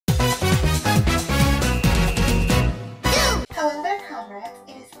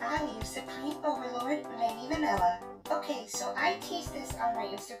I teased this on my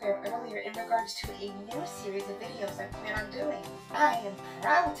Instagram earlier in regards to a new series of videos I plan on doing. I am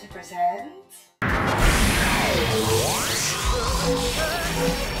proud to present...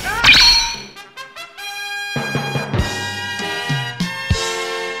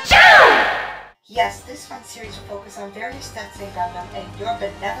 Yes, this fun series will focus on various stats in Gundam, and your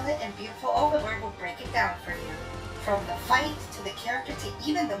benevolent and beautiful overlord will break it down for you. From the fight, to the character, to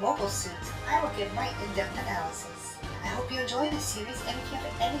even the mobile suits, I will give my in-depth analysis. I hope you enjoy this series, and if you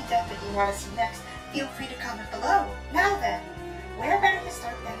have any doubt that you want to see next, feel free to comment below. Now then, where better to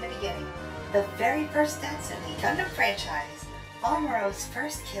start than the beginning? The very first stats in the Gundam franchise. Amuro's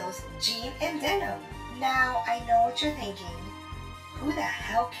first kills Jean and Denim. Now, I know what you're thinking. Who the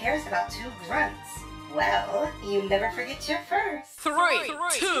hell cares about two grunts? Well, you never forget your first. 3,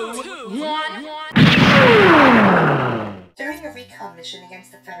 2, 1. During a recon mission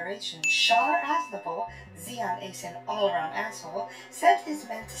against the Federation, Char Aznavour, Zeon Ace and all-around asshole, sent his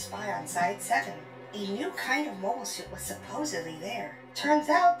men to spy on Side 7. A new kind of mobile suit was supposedly there. Turns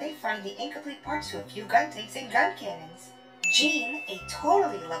out they find the incomplete parts to a few gun tanks and gun cannons. Jean, a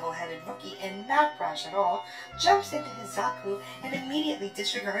totally level-headed rookie and not brash at all, jumps into his Zaku and immediately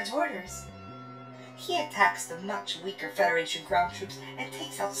disregards orders. He attacks the much weaker Federation ground troops and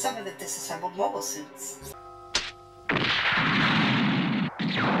takes out some of the disassembled mobile suits.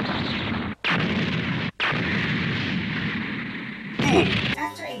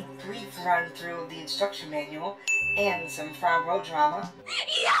 After a brief run-through of the instruction manual and some Frau Road drama,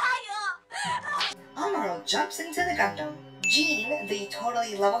 Amuro jumps into the Gundam. Jean, the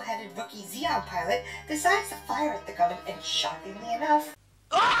totally level-headed rookie Zeon pilot, decides to fire at the Gundam and, shockingly enough,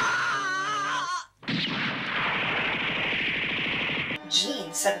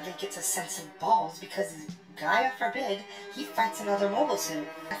 Jean suddenly gets a sense of balls because, Gaia forbid, he fights another mobile suit.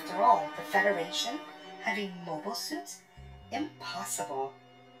 After all, the Federation having mobile suits? Impossible.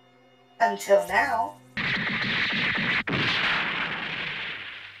 Until now.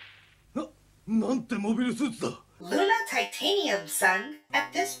 Luna Titanium, son!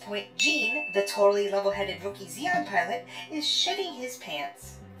 At this point, Jean, the totally level-headed rookie Zeon pilot, is shitting his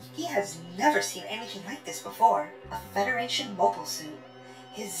pants. He has never seen anything like this before. A Federation mobile suit.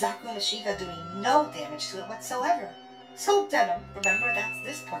 His Zaku Mashiga doing no damage to it whatsoever. So Denim, remember that's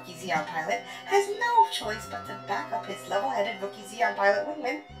this porky Zeon pilot, has no choice but to back up his level-headed rookie Zeon pilot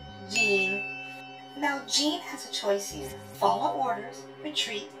wingman, Jean. Now Jean has a choice here. Follow orders,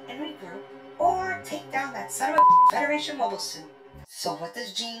 retreat, and regroup, or take down that son of a Federation mobile suit. So what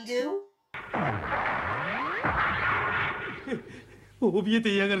does Jean do?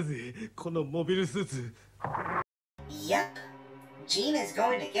 Yep. Jean is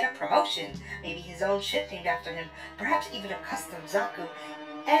going to get a promotion, maybe his own ship named after him, perhaps even a custom Zaku,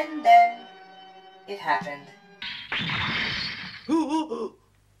 and then it happened.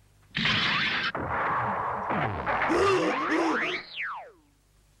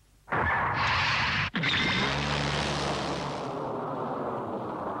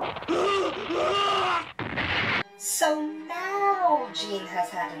 So now Jean has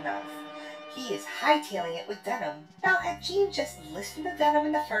had enough. He is hightailing it with Denim. Now, had Jean just listened to Denim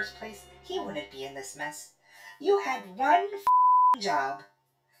in the first place, he wouldn't be in this mess. You had one job.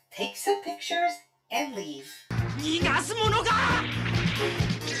 Take some pictures and leave.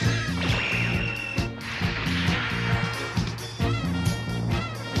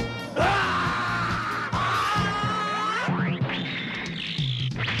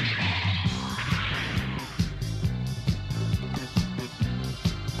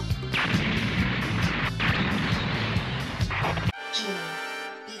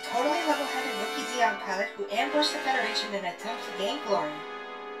 Pilot who ambushed the Federation in an attempt to gain glory,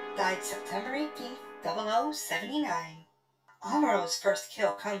 died September 18th, 0079. Amuro's first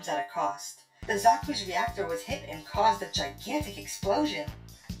kill comes at a cost. The Zaku's reactor was hit and caused a gigantic explosion.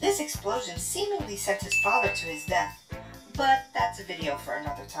 This explosion seemingly sent his father to his death, but that's a video for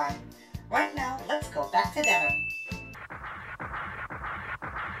another time. Right now, let's go back to Denim.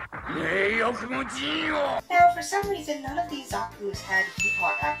 Now, for some reason, none of these Zakus had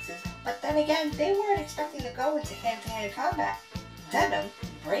heat-hot axes, but then again, they weren't expecting to go into hand-to-hand combat. Denim,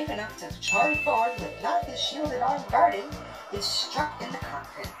 brave enough to charge forward with not his shielded arm guarding, is struck in the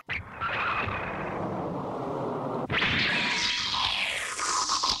cockpit.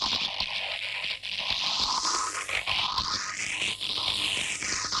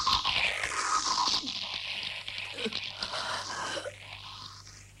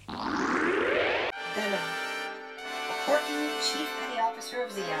 Of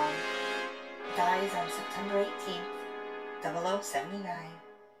Zeon, dies on September 18th, 0079.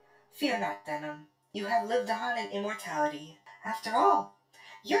 Fear not, Denim. You have lived on in immortality. After all,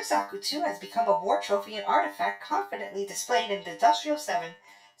 your Zaku too has become a war trophy and artifact confidently displayed in the Industrial 7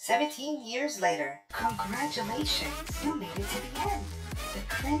 17 years later. Congratulations, you made it to the end. The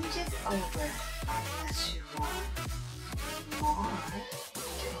cringe is over, unless you want more.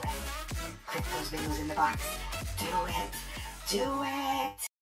 Do it. Click those videos in the box. Do it. Do it.